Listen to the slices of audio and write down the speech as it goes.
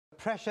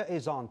pressure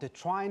is on to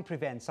try and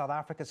prevent South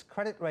Africa's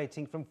credit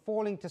rating from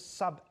falling to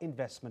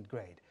sub-investment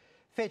grade.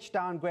 Fitch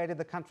downgraded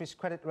the country's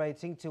credit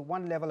rating to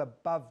one level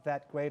above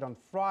that grade on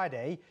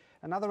Friday.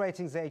 Another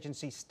ratings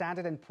agency,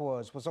 Standard &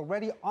 Poor's, was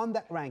already on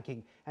that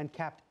ranking and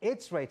capped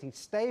its rating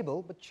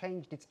stable but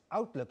changed its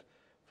outlook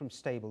from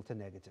stable to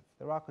negative.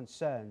 There are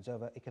concerns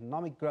over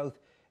economic growth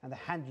and the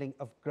handling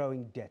of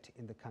growing debt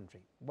in the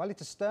country. Well,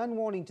 it's a stern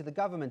warning to the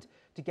government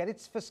to get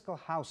its fiscal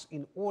house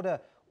in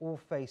order or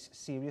face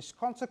serious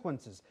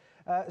consequences.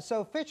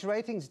 So Fitch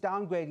Ratings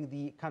downgrading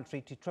the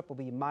country to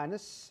BBB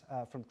minus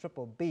from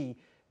BBB.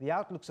 The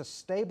outlooks are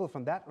stable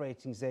from that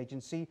ratings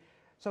agency.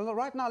 So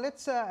right now,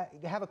 let's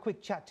have a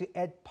quick chat to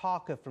Ed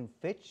Parker from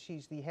Fitch.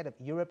 He's the head of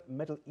Europe,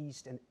 Middle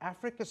East and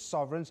Africa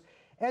sovereigns.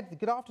 Ed,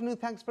 good afternoon.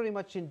 Thanks very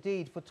much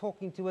indeed for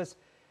talking to us.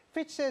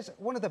 Fitch says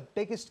one of the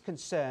biggest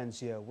concerns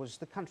here was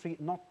the country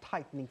not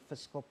tightening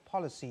fiscal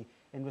policy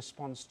in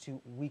response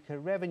to weaker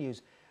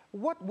revenues.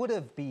 What would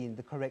have been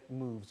the correct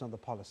moves on the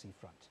policy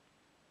front?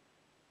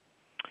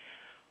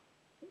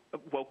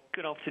 Well,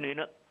 good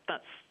afternoon.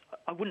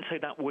 I wouldn't say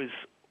that was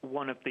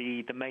one of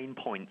the main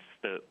points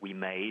that we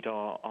made.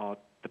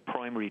 The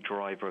primary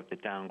driver of the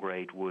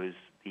downgrade was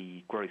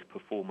the growth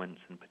performance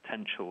and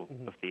potential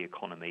of the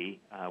economy,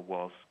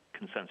 whilst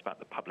concerns about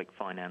the public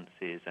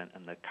finances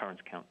and the current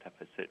account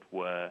deficit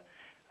were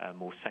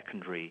more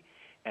secondary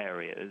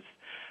areas.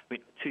 I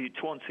mean,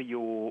 to answer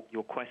your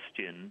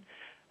question,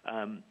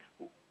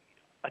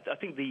 I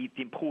think the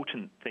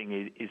important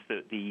thing is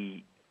that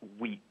the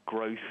weak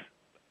growth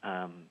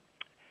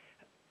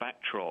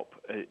backdrop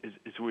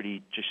is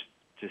really just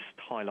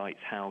highlights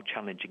how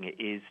challenging it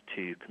is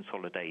to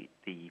consolidate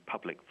the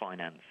public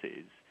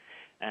finances,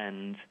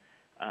 and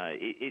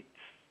it's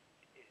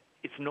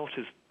not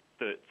as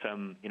that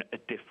a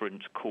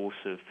different course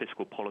of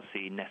fiscal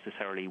policy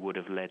necessarily would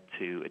have led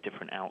to a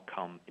different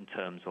outcome in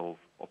terms of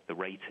the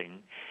rating.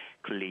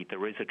 Clearly,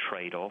 there is a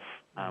trade-off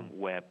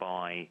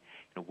whereby,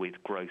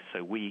 with growth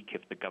so weak,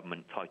 if the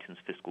government tightens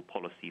fiscal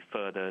policy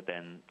further,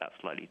 then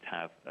that's likely to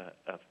have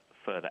a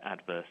further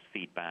adverse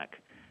feedback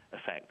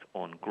effect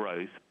on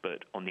growth.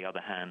 But on the other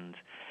hand,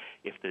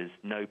 if there's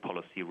no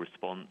policy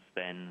response,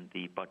 then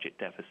the budget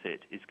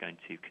deficit is going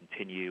to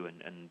continue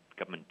and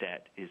government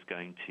debt is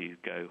going to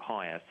go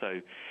higher.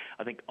 So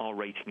I think our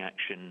rating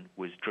action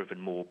was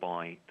driven more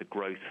by the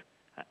growth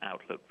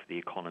outlook for the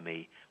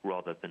economy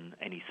rather than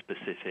any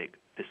specific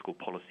fiscal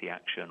policy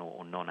action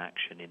or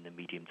non-action in the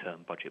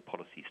medium-term budget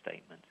policy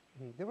statement.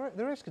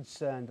 There is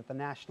concern that the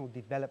National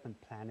Development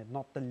Plan had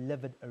not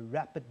delivered a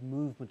rapid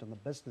movement on the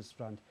business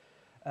front.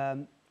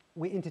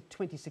 We're into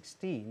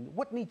 2016.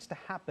 What needs to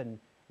happen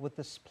with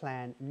this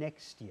plan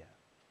next year?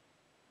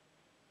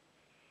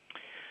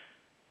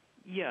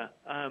 Yeah,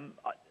 I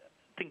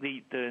think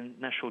the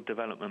National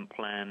Development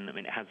Plan, I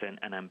mean, it has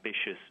an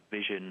ambitious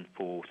vision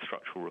for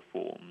structural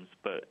reforms,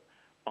 but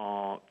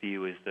our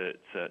view is that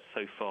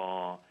so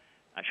far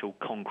actual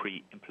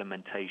concrete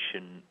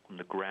implementation on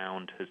the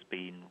ground has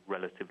been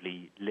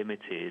relatively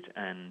limited,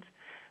 and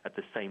at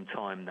the same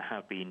time there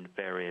have been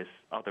various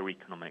other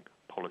economic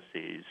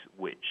policies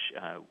which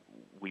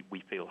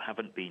we feel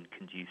haven't been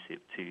conducive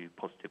to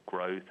positive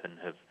growth and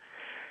have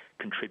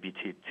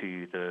contributed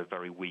to the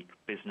very weak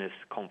business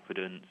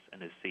confidence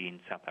and has seen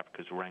South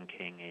Africa's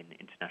ranking in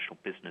international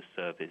business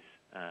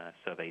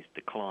surveys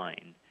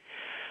decline.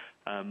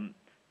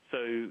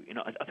 So,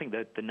 I think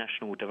that the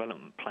National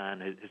Development Plan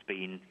has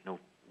been,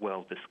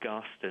 well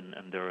discussed,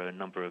 and there are a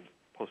number of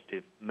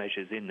positive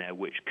measures in there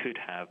which could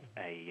have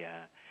a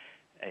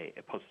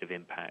positive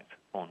impact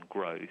on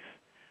growth.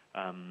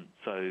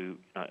 So,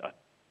 I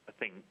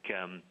think,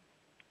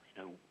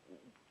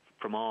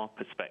 from our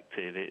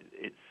perspective,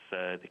 it's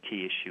the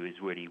key issue is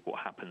really what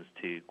happens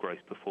to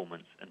growth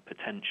performance and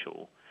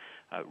potential,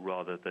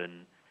 rather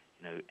than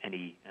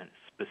any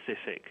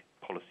specific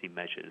policy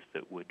measures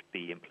that would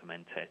be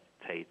implemented.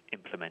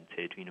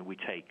 We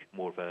take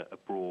more of a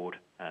broad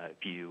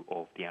view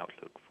of the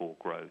outlook for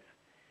growth.